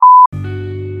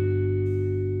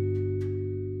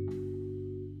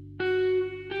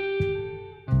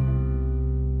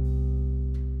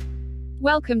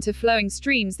Welcome to Flowing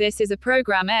Streams. This is a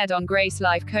program aired on Grace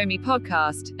Life Komi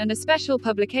podcast, and a special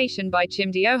publication by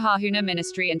Chimdi Ohahuna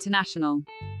Ministry International.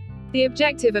 The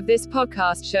objective of this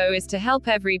podcast show is to help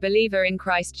every believer in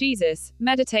Christ Jesus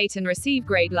meditate and receive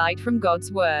great light from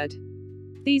God's Word.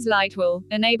 These light will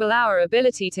enable our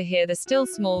ability to hear the still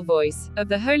small voice of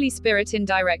the Holy Spirit in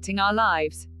directing our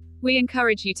lives. We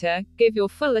encourage you to give your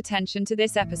full attention to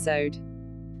this episode.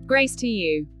 Grace to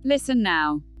you. Listen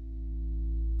now.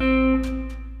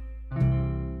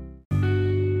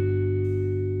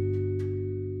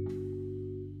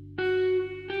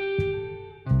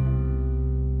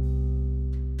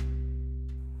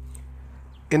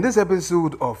 In this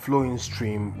episode of Flowing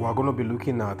Stream, we're going to be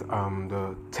looking at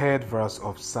the third verse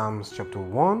of Psalms chapter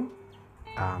 1,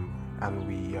 and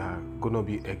we are going to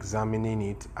be examining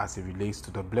it as it relates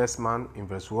to the blessed man. In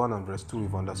verse 1 and verse 2,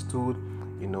 we've understood,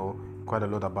 quite a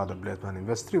lot about the blessed man. In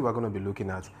verse 3, we're going to be looking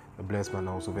at the blessed man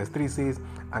also. Verse 3 says,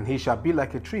 "And he shall be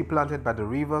like a tree planted by the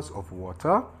rivers of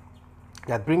water,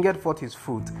 that bringeth forth his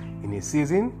fruit in his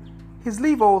season. His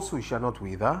leaf also shall not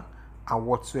wither, and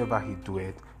whatsoever he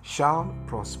doeth shall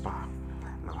prosper."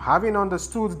 Now, having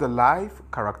understood the life,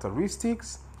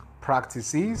 characteristics,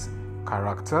 practices,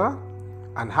 character,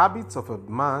 and habits of a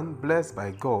man blessed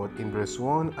by God in verse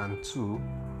 1 and 2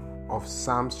 of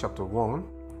Psalms chapter 1,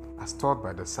 as taught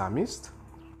by the psalmist,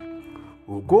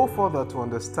 we'll go further to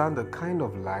understand the kind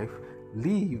of life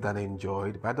lived and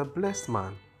enjoyed by the blessed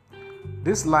man.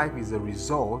 This life is a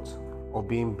result of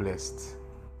being blessed.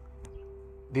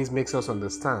 This makes us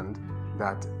understand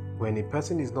that when a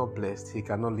person is not blessed, he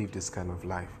cannot live this kind of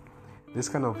life. This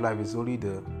kind of life is only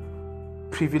the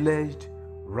privileged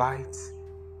right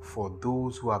for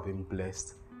those who have been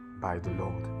blessed by the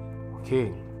Lord.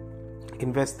 Okay.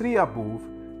 In verse 3 above,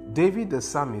 David the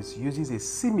psalmist uses a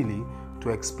simile to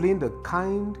explain the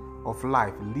kind of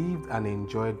life lived and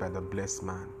enjoyed by the blessed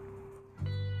man.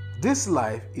 This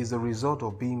life is a result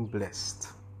of being blessed.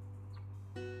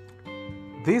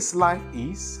 This life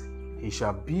is, he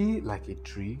shall be like a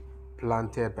tree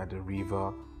planted by the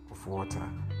river of water.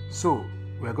 So,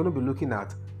 we're going to be looking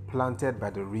at planted by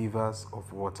the rivers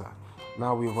of water.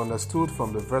 Now, we've understood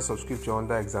from the verse of scripture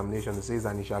under examination, it says,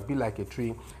 "And he shall be like a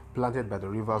tree planted by the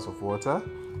rivers of water,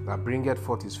 that bringeth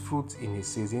forth his fruit in his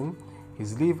season.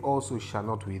 His leaf also shall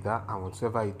not wither, and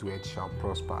whatsoever he doeth shall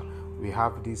prosper." We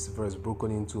have this verse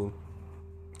broken into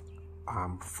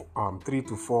 3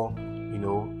 to 4,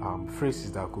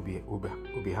 phrases that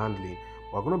we'll be handling.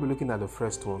 We're going to be looking at the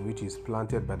first one, which is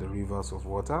planted by the rivers of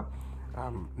water.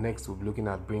 Next, we'll be looking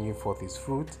at bringing forth his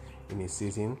fruit in his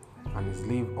season, and his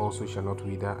leaf also shall not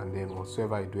wither, and then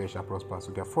whatsoever he doeth shall prosper.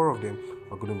 So there are 4 of them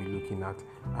we're going to be looking at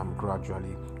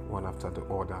gradually, one after the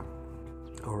other.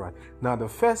 All right. Now, the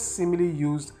first simile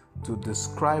used to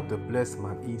describe the blessed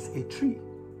man is a tree.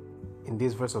 In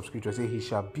this verse of scripture, say, "He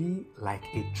shall be like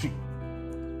a tree."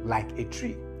 Like a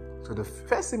tree. So the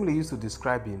first simile used to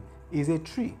describe him is a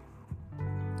tree.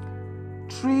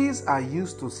 Trees are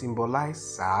used to symbolize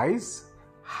size,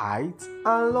 height,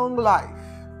 and long life.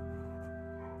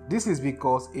 This is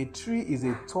because a tree is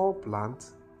a tall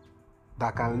plant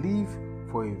that can live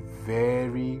for a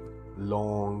very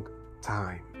long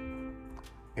time.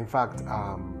 In fact,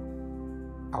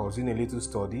 I was doing a little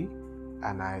study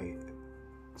and I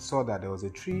saw that there was a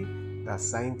tree that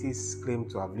scientists claim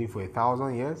to have lived for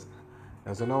 1,000 years.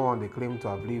 There's another one they claim to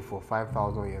have lived for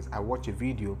 5,000 years. I watched a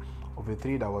video of a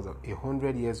tree that was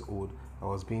 100 years old that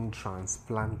was being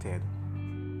transplanted.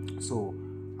 So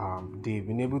they've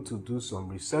been able to do some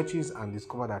researches and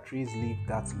discover that trees live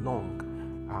that long.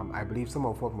 I believe some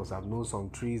of us must have known some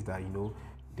trees that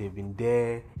they've been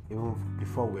there even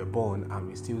before we were born, and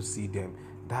we still see them.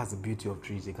 That's the beauty of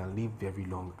trees. They can live very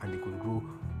long, and they could grow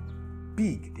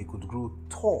big, they could grow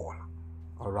tall.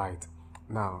 All right.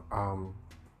 Now,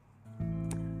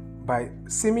 by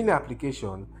similar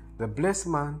application, the blessed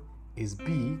man is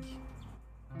big,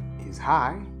 is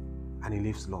high, and he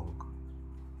lives long.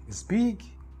 He's big,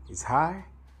 he's high,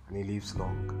 and he lives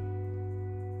long.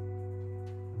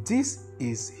 This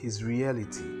is his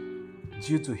reality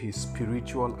due to his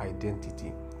spiritual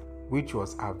identity, which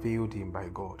was availed him by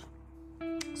God.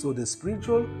 So the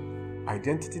spiritual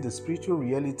identity, the spiritual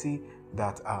reality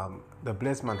that the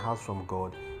blessed man has from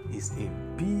God is a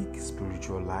big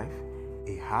spiritual life,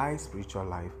 a high spiritual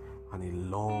life, and a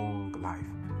long life.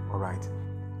 All right.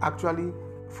 Actually,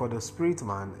 for the spirit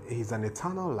man, it's an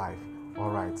eternal life. All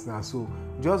right. Now, so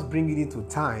just bringing it to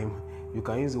time, you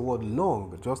can use the word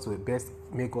long just to best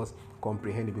make us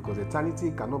comprehend it, because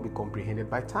eternity cannot be comprehended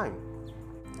by time.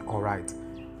 All right.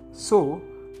 So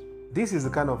this is the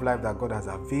kind of life that God has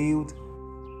availed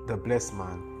the blessed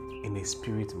man in a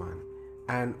spirit man.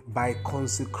 And by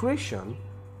consecration,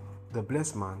 the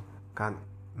blessed man can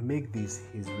make this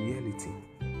his reality.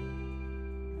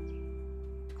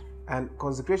 And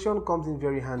consecration comes in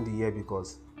very handy here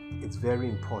because it's very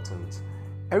important.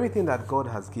 Everything that God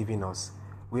has given us,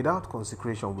 without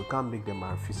consecration, we can't make them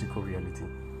our physical reality.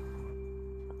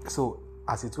 So,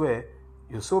 as it were,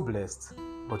 you're so blessed,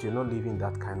 but you're not living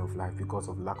that kind of life because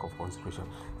of lack of consecration.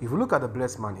 If you look at the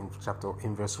blessed man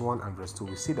in verse 1 and verse 2,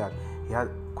 we see that he had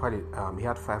he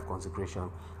had 5 consecration.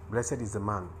 Blessed is the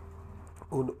man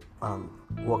who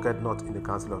walketh not in the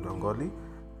counsel of the ungodly.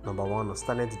 Number 1, nor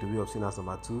standeth in the way of sinners.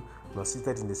 Number 2, nor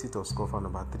sitteth in the seat of scoffer.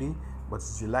 Number 3, but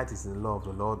his delight is in the law of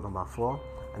the Lord. Number 4,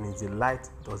 and his delight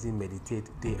does he meditate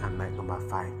day and night. Number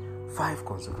 5, 5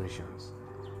 consecrations.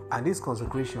 And this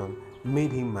consecration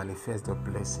made him manifest the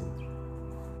blessing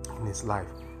in his life.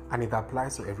 And it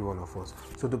applies to every one of us.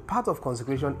 So the part of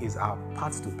consecration is our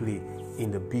part to play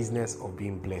in the business of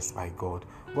being blessed by God.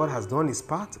 God has done his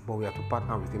part, but we have to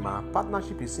partner with him. Our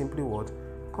partnership is simply what?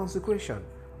 Consecration.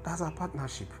 That's our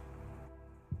partnership.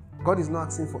 God is not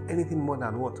asking for anything more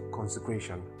than what?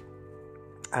 Consecration.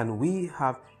 And we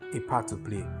have a part to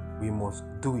play. We must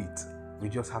do it. We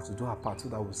just have to do our part so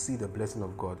that we'll see the blessing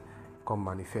of God come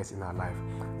manifest in our life.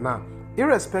 Now,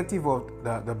 irrespective of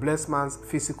the blessed man's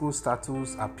physical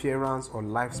status, appearance, or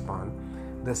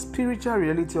lifespan, the spiritual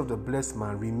reality of the blessed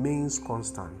man remains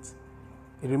constant.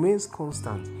 It remains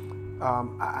constant.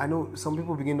 I know some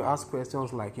people begin to ask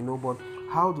questions like, but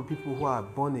how do people who are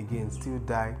born again still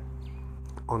die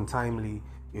untimely?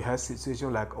 You have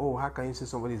situations like, how can you say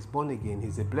somebody is born again?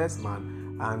 He's a blessed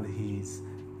man and he's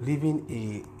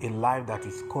living a life that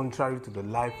is contrary to the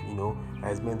life,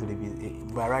 that is meant to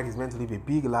live. By right, he's meant to live a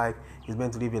big life. He's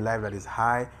meant to live a life that is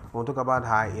high. When we talk about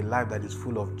high, a life that is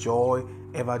full of joy,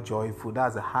 ever joyful.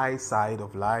 That's the high side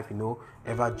of life,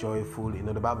 ever joyful.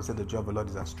 The Bible said the joy of the Lord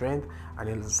is our strength. And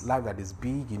in this life that is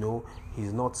big,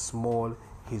 he's not small.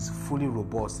 He's fully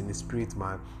robust in the spirit,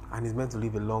 man, and he's meant to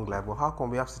live a long life. But how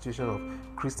come we have situations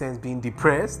of Christians being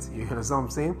depressed? You understand what I'm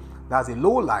saying? That's a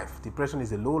low life. Depression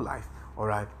is a low life. All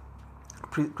right.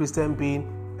 Christian being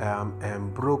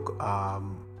broke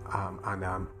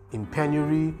and in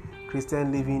penury.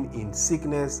 Christian living in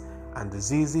sickness and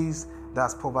diseases.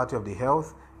 That's poverty of the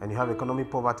health. And you have economic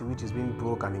poverty, which is being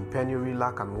broke and in penury,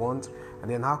 lack and want. And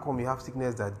then how come you have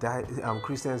sickness that die,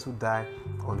 Christians who die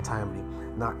untimely?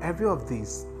 Now, every of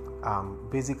these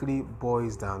basically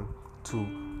boils down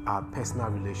to our personal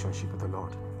relationship with the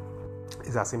Lord.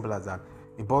 It's as simple as that.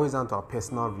 It boils down to our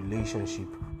personal relationship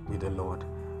with the Lord.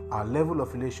 Our level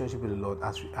of relationship with the Lord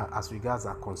as regards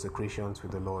our consecrations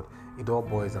with the Lord, it all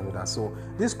boils down to that. So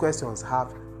these questions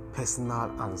have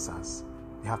personal answers.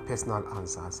 They have personal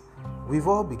answers. We've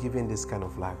all been given this kind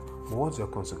of life. But what's your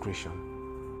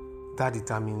consecration? That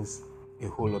determines a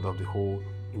whole lot of the whole,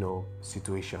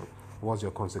 situation. What's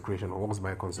your consecration, or what's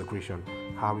my consecration?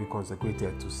 How we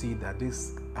consecrated to see that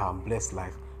this blessed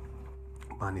life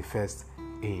manifests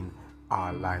in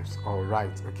our lives. All right.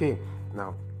 Okay.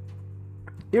 Now,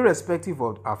 irrespective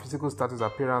of our physical status,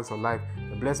 appearance, or life,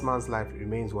 the blessed man's life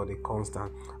remains a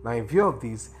constant. Now, in view of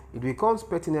this, it becomes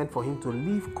pertinent for him to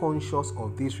live conscious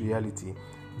of this reality,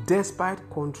 despite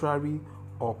contrary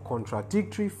or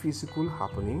contradictory physical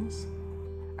happenings,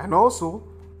 and also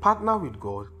partner with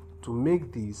God to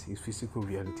make this his physical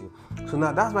reality. So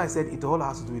now that's why I said it all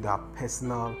has to do with our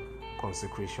personal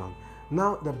consecration.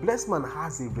 Now, the blessed man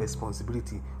has a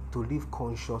responsibility to live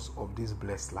conscious of this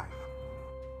blessed life.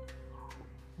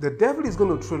 The devil is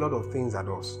going to throw a lot of things at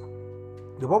us.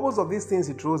 The purpose of these things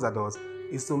he throws at us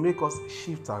is to make us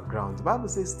shift our ground. The Bible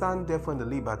says, stand therefore in the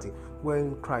liberty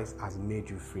when Christ has made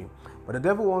you free. But the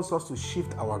devil wants us to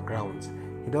shift our ground.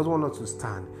 He doesn't want us to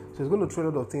stand. So he's going to throw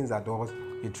a lot of things at us.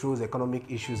 He throws economic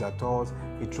issues at us.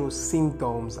 He throws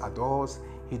symptoms at us.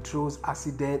 He throws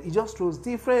accident. He just throws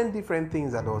different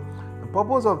things at us. The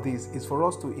purpose of this is for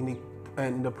us to,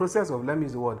 in the process of, let me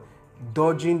use the word,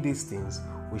 dodging these things,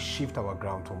 we shift our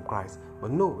ground from Christ.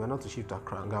 But no, we're not to shift our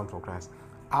ground from Christ.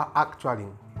 Actually,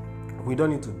 we don't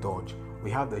need to dodge.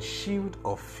 We have the shield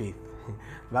of faith.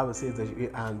 The Bible says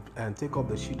that and take up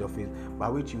the shield of faith, by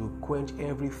which you will quench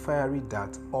every fiery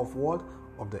dart of what?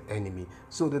 Of the enemy.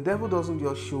 So the devil doesn't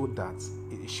just shoot darts.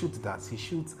 He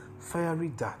shoots fiery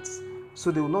darts.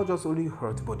 So they will not just only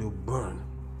hurt, but they will burn.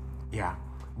 Yeah.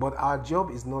 But our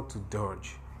job is not to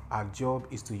dodge. Our job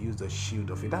is to use the shield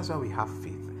of faith. That's why we have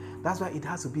faith. That's why it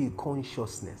has to be a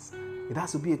consciousness. It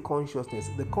has to be a consciousness.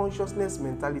 The consciousness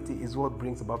mentality is what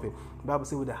brings about faith. The Bible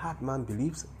says, with the heart man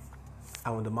believes,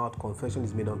 and with the mouth confession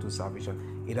is made unto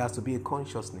salvation. It has to be a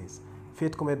consciousness.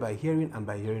 Faith cometh by hearing, and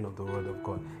by hearing of the word of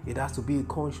God. It has to be a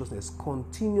consciousness,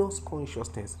 continuous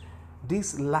consciousness.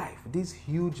 this life, this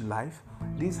huge life,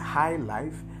 this high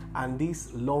life, and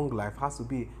this long life has to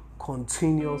be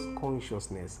continuous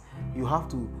consciousness. You have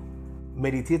to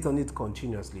meditate on it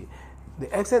continuously. The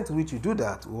extent to which you do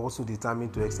that will also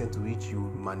determine the extent to which you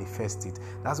manifest it.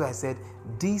 That's why I said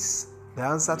the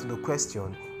answer to the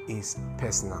question is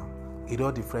personal. It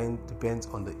all depends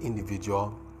on the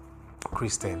individual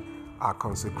Christian, our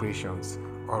consecrations.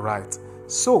 All right.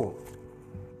 So,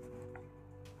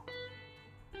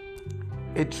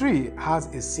 a tree has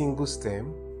a single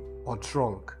stem or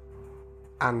trunk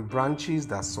and branches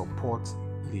that support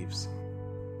leaves.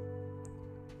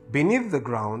 Beneath the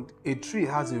ground, a tree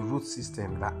has a root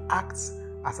system that acts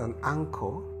as an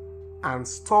anchor and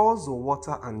stores the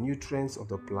water and nutrients of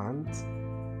the plant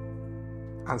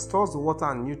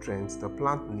the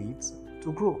plant needs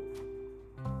to grow.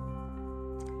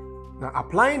 Now,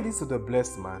 applying this to the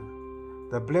blessed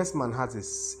man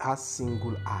has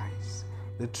single eyes.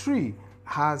 The tree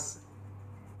has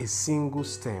a single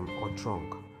stem or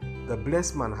trunk. The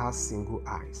blessed man has single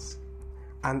eyes.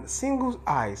 And single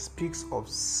eye speaks of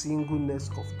singleness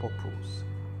of purpose.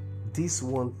 This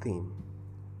one thing,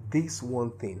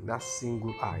 that's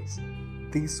single eyes.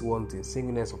 This one thing,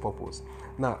 singleness of purpose.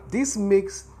 Now, this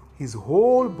makes his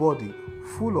whole body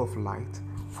full of light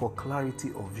for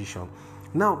clarity of vision.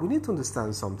 Now, we need to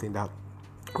understand something, that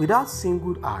without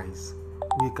single eyes,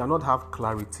 we cannot have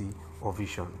clarity of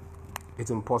vision.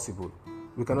 It's impossible.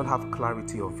 We cannot have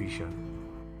clarity of vision.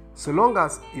 So long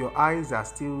as your eyes are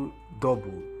still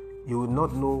double, you will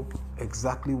not know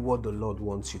exactly what the Lord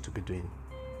wants you to be doing.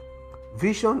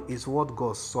 Vision is what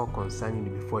God saw concerning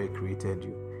you before He created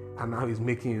you, and now He's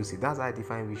making you see. That's how I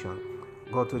define vision.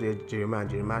 God told Jeremiah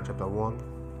chapter 1,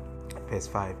 verse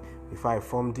 5, "Before I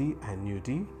formed thee, I knew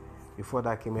thee. Before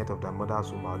thou came out of thy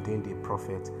mother's womb, I ordained thee a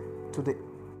prophet to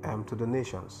the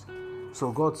nations."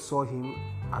 So God saw him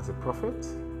as a prophet,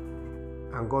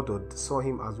 and God saw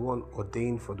him as one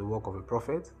ordained for the work of a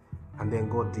prophet, and then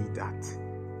God did that,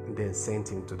 and then sent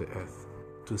him to the earth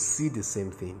to see the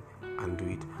same thing and do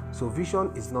it. So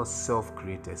vision is not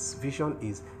self-created. Vision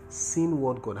is seeing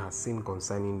what God has seen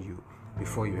concerning you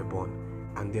before you were born,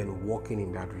 and then walking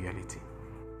in that reality.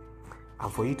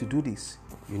 And for you to do this,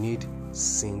 you need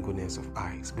singleness of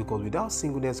eyes, because without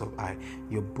singleness of eye,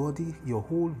 your body, your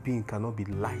whole being cannot be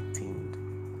lightened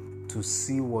to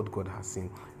see what God has seen.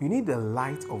 You need the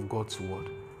light of God's word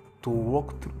to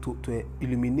walk to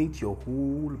illuminate your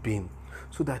whole being,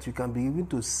 so that you can be able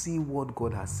to see what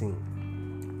God has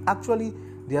seen. Actually,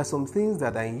 there are some things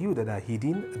that are in you that are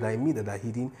hidden, that are in me that are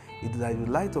hidden. It's that the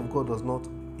light of God does not,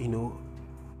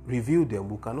 reveal them.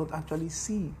 We cannot actually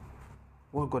see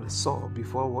what God saw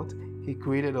before what He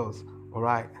created us. All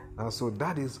right. And so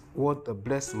that is what the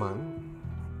blessed man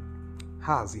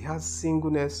has. He has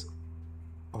singleness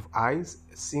of eyes,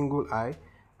 a single eye,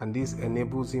 and this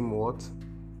enables him what?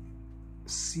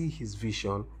 See his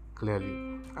vision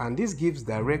clearly. And this gives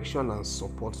direction and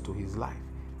support to his life.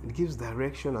 It gives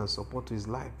direction and support to his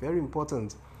life. Very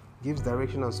important. It gives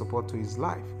direction and support to his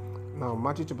life. Now,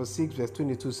 Matthew chapter 6, verse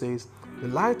 22 says, "The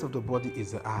light of the body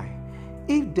is the eye.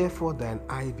 If therefore thine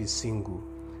eye be single,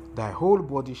 thy whole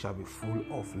body shall be full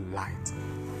of light."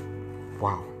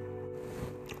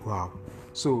 Wow.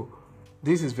 So,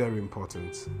 this is very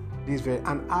important.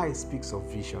 And eye speaks of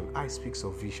vision. Eye speaks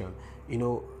of vision.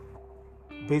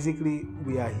 Basically,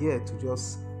 we are here to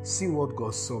just see what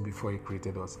God saw before He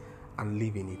created us and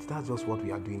live in it. That's just what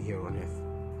we are doing here on earth.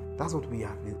 That's what we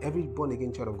are. Every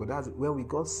born-again child of God, that's when we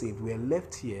got saved, we are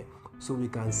left here so we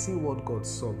can see what God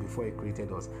saw before He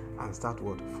created us and start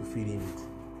fulfilling it.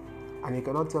 And you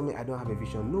cannot tell me I don't have a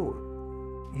vision. No.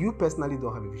 You personally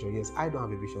don't have a vision. Yes, I don't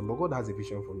have a vision, but God has a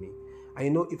vision for me.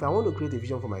 And if I want to create a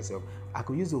vision for myself, I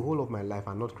could use the whole of my life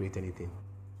and not create anything.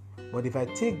 But if I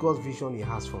take God's vision He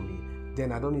has for me,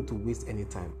 then I don't need to waste any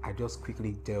time. I just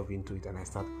quickly delve into it and I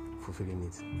start fulfilling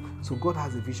it. So God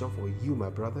has a vision for you, my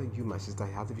brother, you, my sister.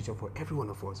 He has a vision for every one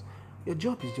of us. Your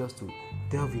job is just to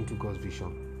delve into God's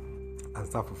vision and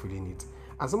start fulfilling it.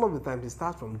 And some of the times, it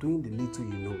starts from doing the little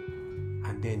you know,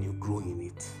 and then you grow in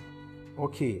it.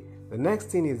 Okay, the next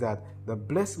thing is that the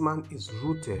blessed man is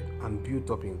rooted and built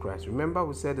up in Christ. Remember,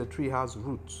 we said the tree has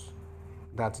roots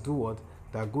that do what?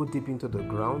 That go deep into the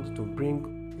ground to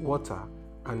bring water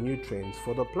and nutrients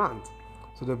for the plant.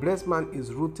 So the blessed man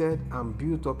is rooted and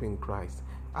built up in Christ.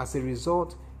 As a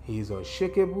result, he is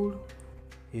unshakable,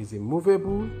 he is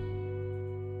immovable.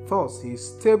 Thus, he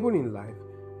is stable in life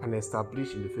and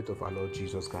established in the faith of our Lord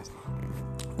Jesus Christ.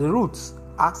 The roots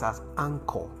acts as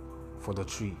anchor for the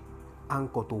tree,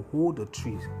 anchor to hold the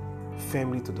tree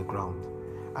firmly to the ground.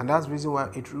 And that's the reason why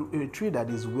a tree that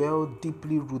is well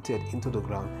deeply rooted into the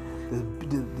ground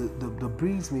The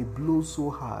breeze may blow so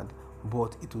hard,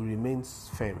 but it will remain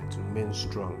firm, it will remain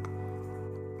strong.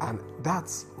 And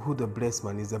that's who the blessed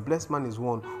man is. The blessed man is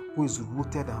one who is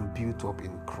rooted and built up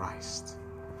in Christ.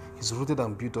 He's rooted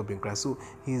and built up in Christ. So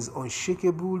he's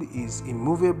unshakable, he's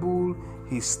immovable,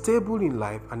 he's stable in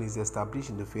life, and he's established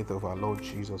in the faith of our Lord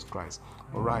Jesus Christ.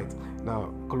 All right.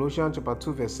 Now, Colossians chapter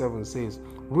 2 verse 7 says,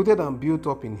 rooted and built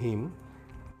up in him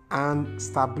and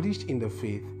established in the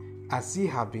faith as ye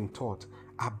have been taught,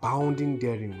 abounding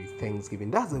therein with thanksgiving.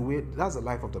 That's the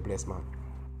life of the blessed man.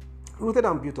 Rooted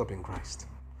and built up in Christ.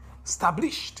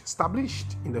 Established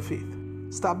in the faith.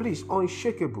 Established,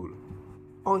 unshakable,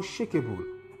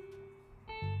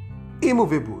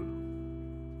 immovable.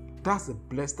 That's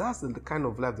the kind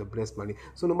of life the blessed man is.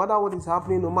 So no matter what is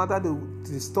happening, no matter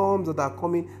the storms that are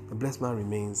coming, the blessed man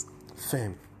remains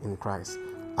firm in Christ.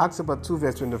 Acts chapter 2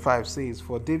 verse 25 says,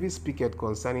 for David speaketh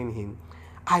concerning him,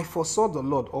 I foresaw the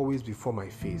Lord always before my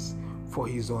face, for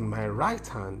he is on my right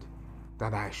hand,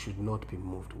 that I should not be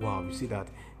moved. Wow, you see that?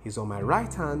 He's on my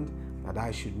right hand, that I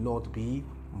should not be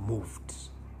moved.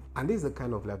 And this is the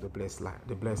kind of life the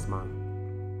blessed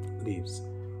man lives.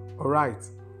 All right.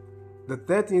 The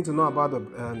third thing to know about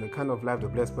the kind of life the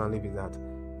blessed man lives is that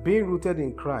being rooted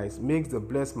in Christ makes the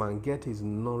blessed man get his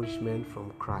nourishment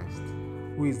from Christ,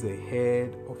 who is the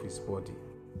head of his body.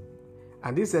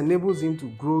 And this enables him to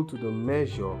grow to the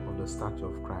measure of the stature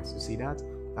of Christ. You see that?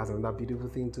 That's another beautiful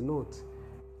thing to note.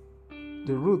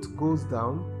 The root goes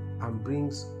down and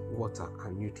brings water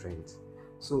and nutrients.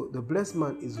 So the blessed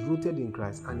man is rooted in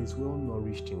Christ and is well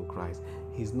nourished in Christ.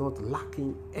 He's not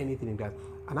lacking anything in Christ.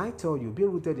 And I tell you,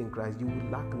 being rooted in Christ, you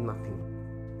will lack nothing.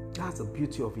 That's the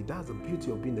beauty of it. That's the beauty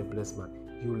of being the blessed man.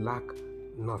 You lack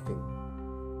nothing.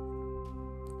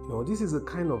 You know, this is a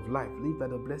kind of life lived by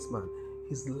the blessed man.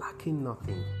 He's lacking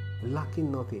nothing.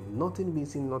 Nothing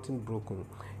missing, nothing broken.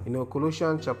 You know,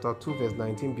 Colossians chapter 2 verse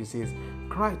 19b says,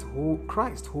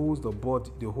 Christ holds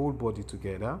the whole body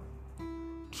together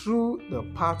through the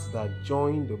parts that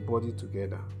join the body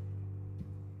together.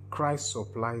 Christ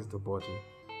supplies the body.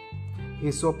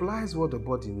 He supplies what the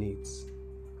body needs.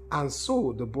 And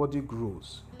so the body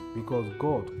grows because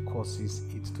God causes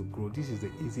it to grow. This is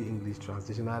the easy English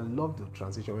translation. I love the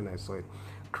translation when I saw it.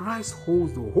 Christ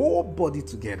holds the whole body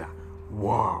together.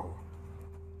 Wow.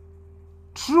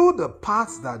 Through the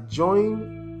parts that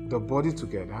join the body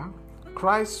together,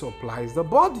 Christ supplies the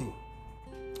body.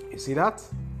 You see that?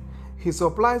 He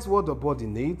supplies what the body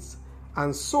needs,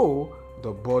 and so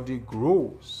the body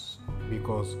grows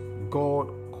because God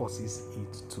causes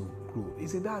it to grow. You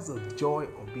see, that's the joy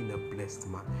of being a blessed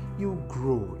man. You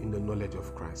grow in the knowledge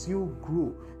of Christ. You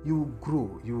grow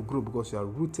because you are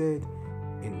rooted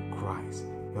in Christ.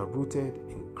 You are rooted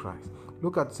in Christ.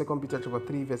 Look at 2 Peter chapter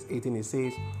 3 verse 18. It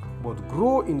says, but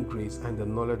grow in grace and the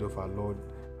knowledge of our Lord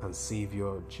and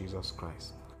Savior Jesus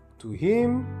Christ. To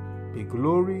him be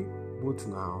glory both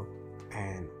now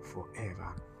and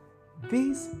forever.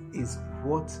 This is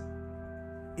what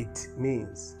it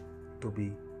means to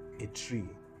be a tree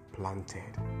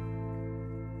planted.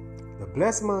 The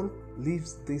blessed man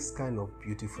lives this kind of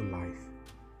beautiful life.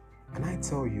 And I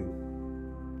tell you,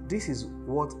 this is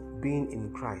what being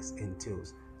in Christ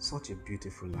entails. Such a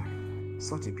beautiful life.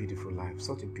 Such a beautiful life.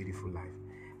 Such a beautiful life.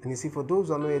 And you see, for those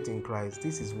who are not yet in Christ,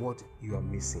 this is what you are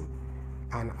missing.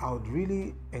 And I would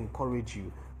really encourage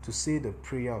you to say the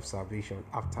prayer of salvation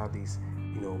after this,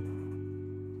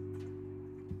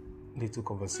 little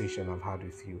conversation I've had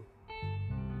with you.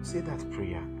 Say that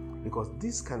prayer, because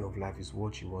this kind of life is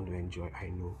what you want to enjoy, I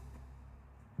know.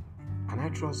 And I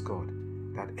trust God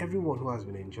that everyone who has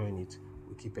been enjoying it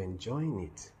will keep enjoying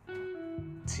it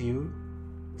till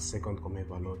the second coming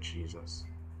of our Lord Jesus.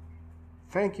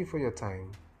 Thank you for your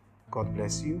time. God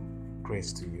bless you.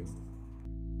 Grace to you.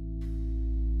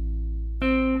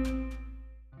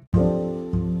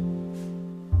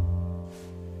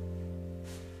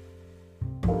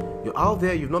 You're out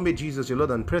there, you've not made Jesus your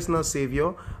Lord and personal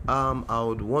Savior. I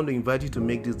would want to invite you to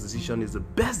make this decision. It's the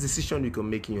best decision you can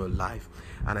make in your life,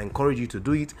 and I encourage you to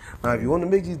do it. Now, if you want to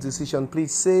make this decision,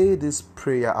 please say this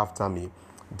prayer after me.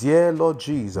 Dear Lord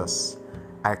Jesus,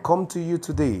 I come to you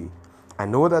today. I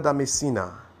know that I'm a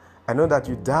sinner. I know that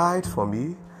you died for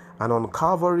me, and on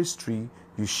Calvary's tree,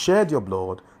 you shed your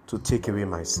blood to take away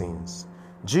my sins.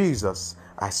 Jesus,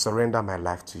 I surrender my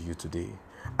life to you today.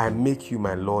 I make you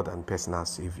my Lord and personal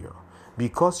Savior.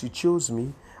 Because you chose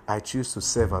me, I choose to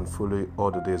serve and follow you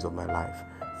all the days of my life.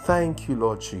 Thank you,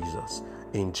 Lord Jesus.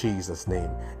 In Jesus' name,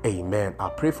 amen. I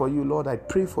pray for you, Lord. I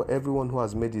pray for everyone who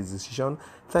has made this decision.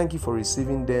 Thank you for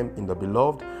receiving them in the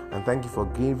beloved, and thank you for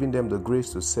giving them the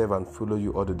grace to serve and follow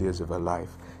you all the days of their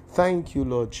life. Thank you,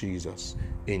 Lord Jesus.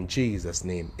 In Jesus'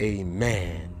 name,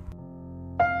 amen.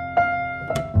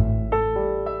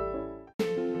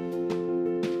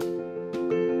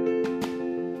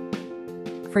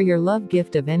 For your love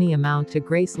gift of any amount to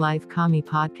Grace Life Kami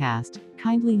Podcast,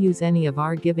 kindly use any of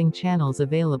our giving channels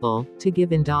available to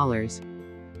give in dollars.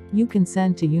 You can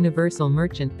send to Universal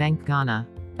Merchant Bank Ghana.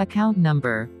 Account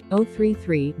number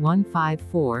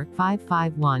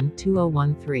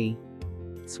 033-154-551-2013.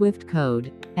 Swift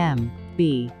code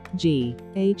MBGHGHAC.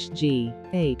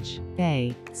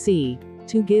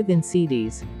 To give in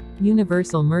cedis.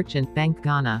 Universal Merchant Bank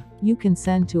Ghana. You can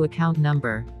send to account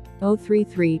number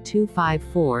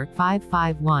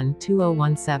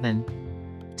 033-254-551-2017.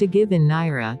 To give in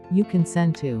Naira, you can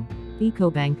send to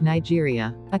Ecobank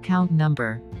Nigeria, account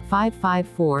number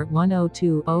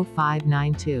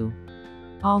 554-102-0592.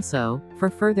 Also, for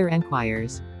further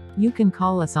enquiries, you can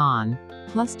call us on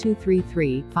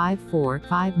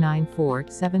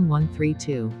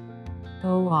 +233-54-594-7132.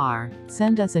 Or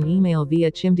send us an email via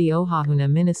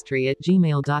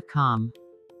chimdiohahunaministry@gmail.com.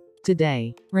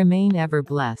 Today, remain ever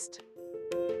blessed.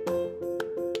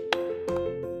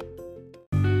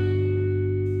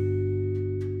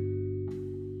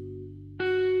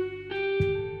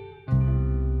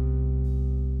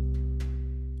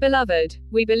 Beloved,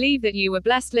 we believe that you were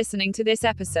blessed listening to this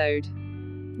episode.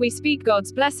 We speak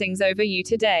God's blessings over you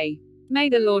today. May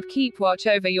the Lord keep watch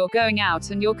over your going out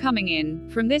and your coming in,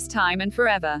 from this time and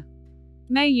forever.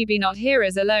 May you be not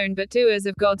hearers alone but doers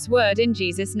of God's word in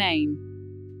Jesus' name.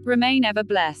 Remain ever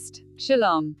blessed.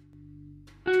 Shalom.